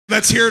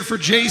Let's hear it for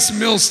Jace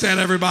Milstead,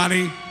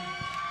 everybody.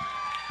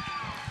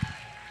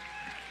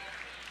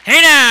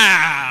 Hey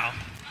now!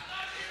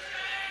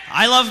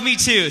 I love me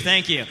too,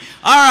 thank you.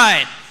 All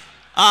right,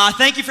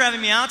 thank you for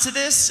having me out to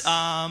this.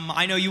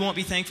 I know you won't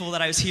be thankful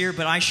that I was here,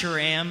 but I sure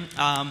am.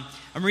 I'm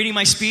reading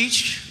my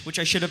speech, which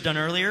I should have done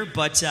earlier,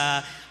 but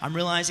I'm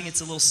realizing it's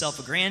a little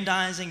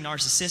self-aggrandizing,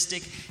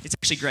 narcissistic. It's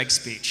actually Greg's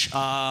speech.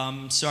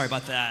 Sorry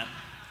about that.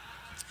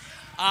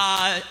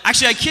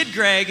 Actually, I kid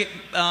Greg,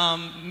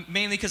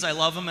 mainly because I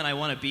love him and I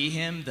want to be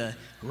him. The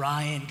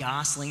Ryan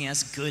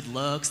Gosling-esque good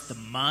looks, the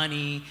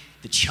money,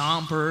 the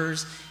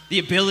chompers, the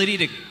ability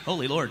to,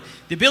 holy Lord,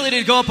 the ability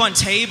to go up on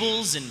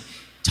tables and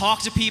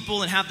talk to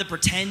people and have them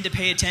pretend to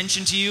pay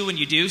attention to you when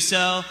you do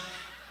so.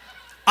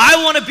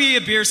 I want to be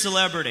a beer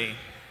celebrity.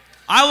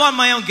 I want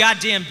my own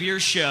goddamn beer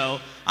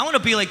show. I want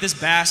to be like this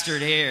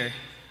bastard here.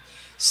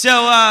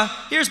 So,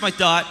 here's my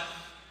thought.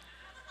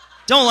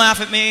 Don't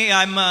laugh at me.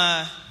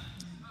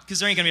 Because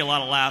there ain't going to be a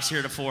lot of laughs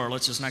heretofore.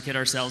 Let's just not kid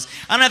ourselves.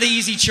 I don't have the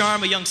easy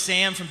charm of young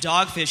Sam from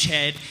Dogfish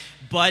Head,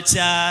 but,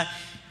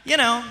 you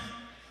know,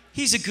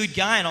 he's a good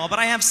guy and all, but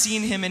I have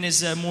seen him in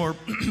his more,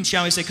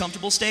 shall we say,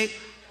 comfortable state.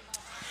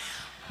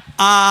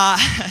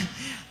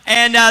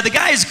 And the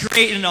guy is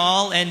great and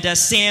all, and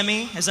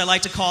Sammy, as I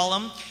like to call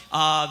him,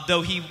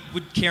 though he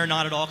would care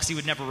not at all because he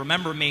would never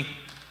remember me,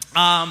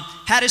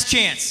 had his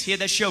chance. He had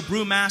that show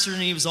Brewmaster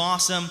and he was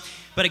awesome,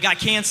 but it got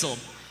canceled.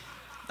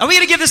 Are we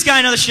going to give this guy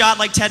another shot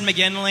like Ted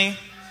McGinley?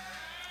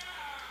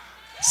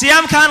 See,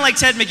 I'm kind of like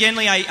Ted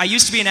McGinley. I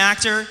used to be an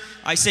actor.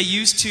 I say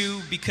used to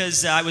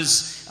because I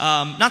was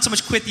not so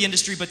much quit the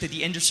industry, but that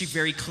the industry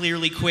very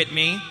clearly quit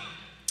me.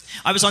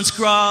 I was on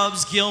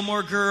Scrubs,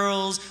 Gilmore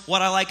Girls,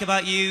 What I Like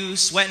About You,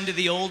 Sweating to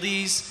the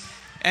Oldies,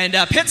 and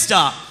Pit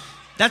Stop.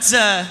 That's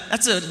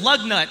a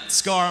lug nut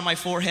scar on my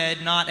forehead,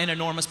 not an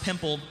enormous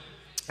pimple,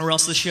 or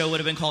else the show would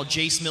have been called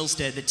Jace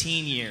Milstead, The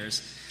Teen Years.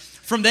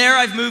 From there,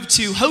 I've moved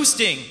to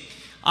hosting.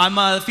 I'm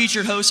a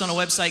featured host on a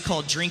website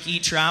called Drink,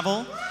 Eat,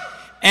 Travel.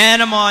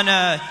 And I'm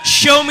on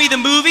Show Me the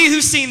Movie.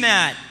 Who's seen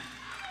that?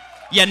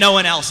 Yeah, no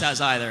one else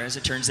has either, as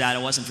it turns out.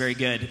 It wasn't very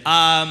good.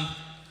 But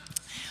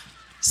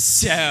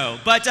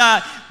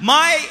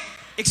my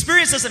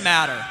experience doesn't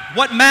matter.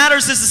 What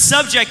matters is the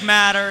subject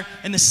matter,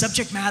 and the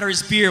subject matter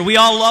is beer. We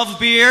all love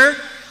beer.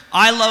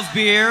 I love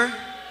beer.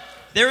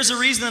 There is a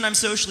reason that I'm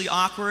socially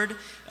awkward,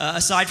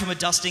 aside from a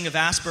dusting of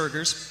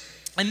Asperger's,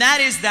 and that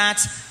is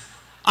that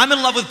I'm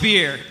in love with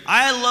beer.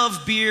 I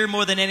love beer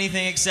more than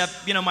anything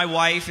except, you know, my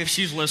wife, if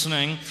she's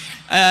listening,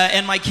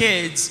 and my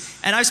kids.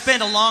 And I've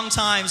spent a long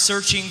time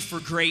searching for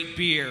great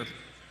beer.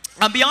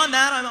 Beyond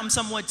that, I'm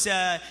somewhat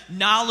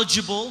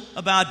knowledgeable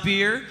about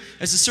beer.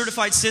 As a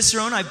certified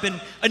Cicerone, I've been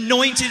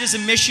anointed as a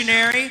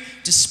missionary,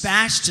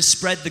 dispatched to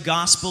spread the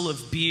gospel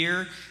of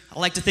beer. I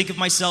like to think of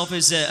myself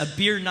as a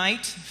beer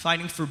knight,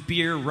 fighting for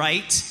beer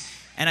right.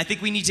 And I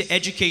think we need to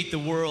educate the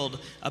world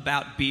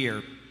about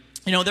beer.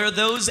 You know, there are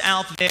those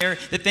out there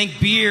that think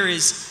beer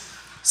is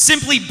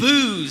simply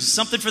booze,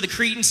 something for the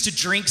cretins to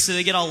drink so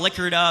they get all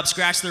liquored up,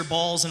 scratch their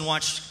balls, and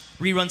watch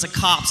reruns of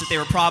Cops that they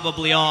were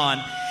probably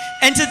on.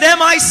 And to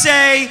them I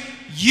say,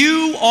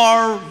 you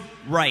are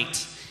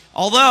right.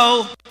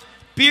 Although,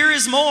 beer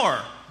is more.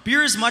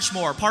 Beer is much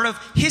more. Part of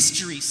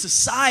history,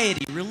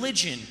 society,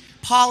 religion,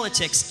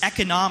 politics,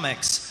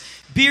 economics.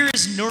 Beer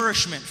is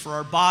nourishment for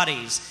our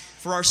bodies,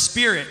 for our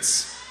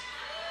spirits,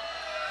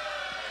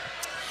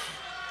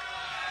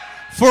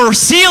 for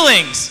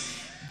ceilings.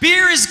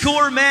 Beer is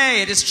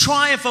gourmet. It is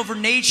triumph over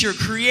nature,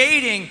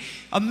 creating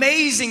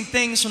amazing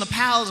things from the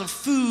palace of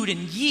food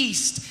and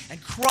yeast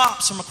and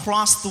crops from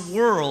across the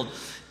world.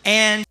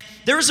 And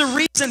there's a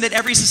reason that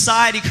every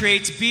society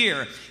creates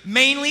beer,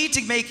 mainly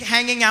to make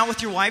hanging out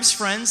with your wife's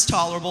friends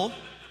tolerable,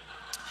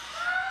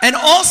 and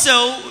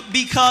also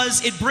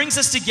because it brings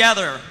us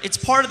together. It's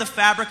part of the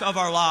fabric of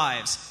our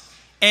lives.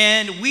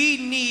 And we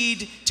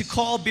need to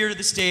call beer to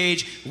the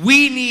stage.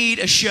 We need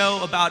a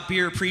show about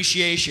beer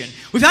appreciation.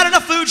 We've had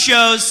enough food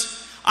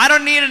shows. I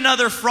don't need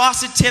another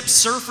frosted tip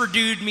surfer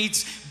dude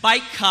meets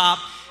bike cop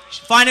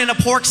finding a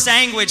pork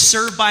sandwich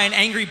served by an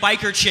angry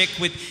biker chick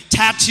with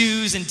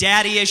tattoos and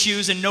daddy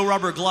issues and no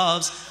rubber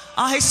gloves.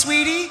 Hi,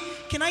 sweetie,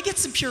 can I get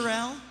some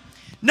Purell?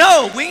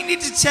 No, we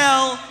need to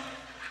tell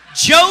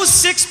Joe's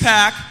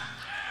six-pack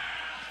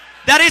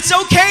that it's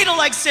okay to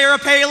like Sarah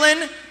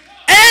Palin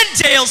and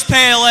Dale's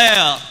Pale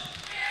Ale.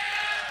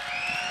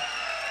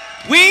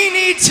 We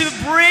need to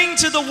bring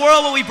to the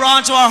world what we brought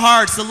into our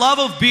hearts, the love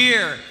of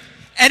beer.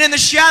 And in the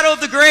shadow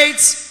of the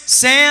greats,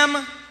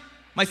 Sam,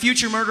 my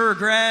future murderer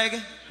Greg,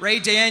 Ray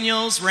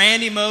Daniels,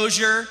 Randy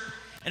Mosier,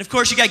 and of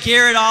course you got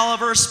Garrett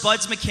Oliver,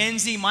 Spuds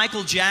McKenzie,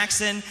 Michael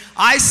Jackson.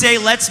 I say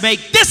let's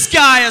make this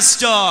guy a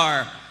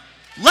star.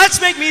 Let's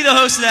make me the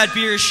host of that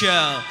beer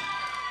show.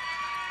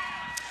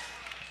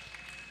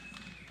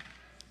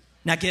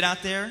 Now get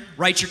out there,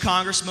 write your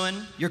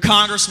congressman, your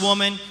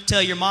congresswoman,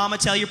 tell your mama,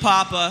 tell your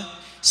papa,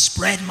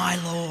 spread my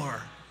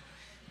lore.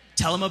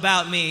 Tell them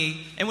about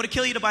me. And would it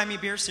kill you to buy me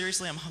beer?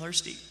 Seriously, I'm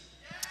thirsty.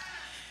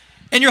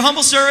 In your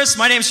humble service,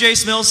 my name's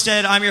Jace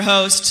Milstead. I'm your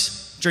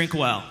host. Drink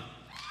well.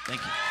 Thank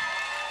you.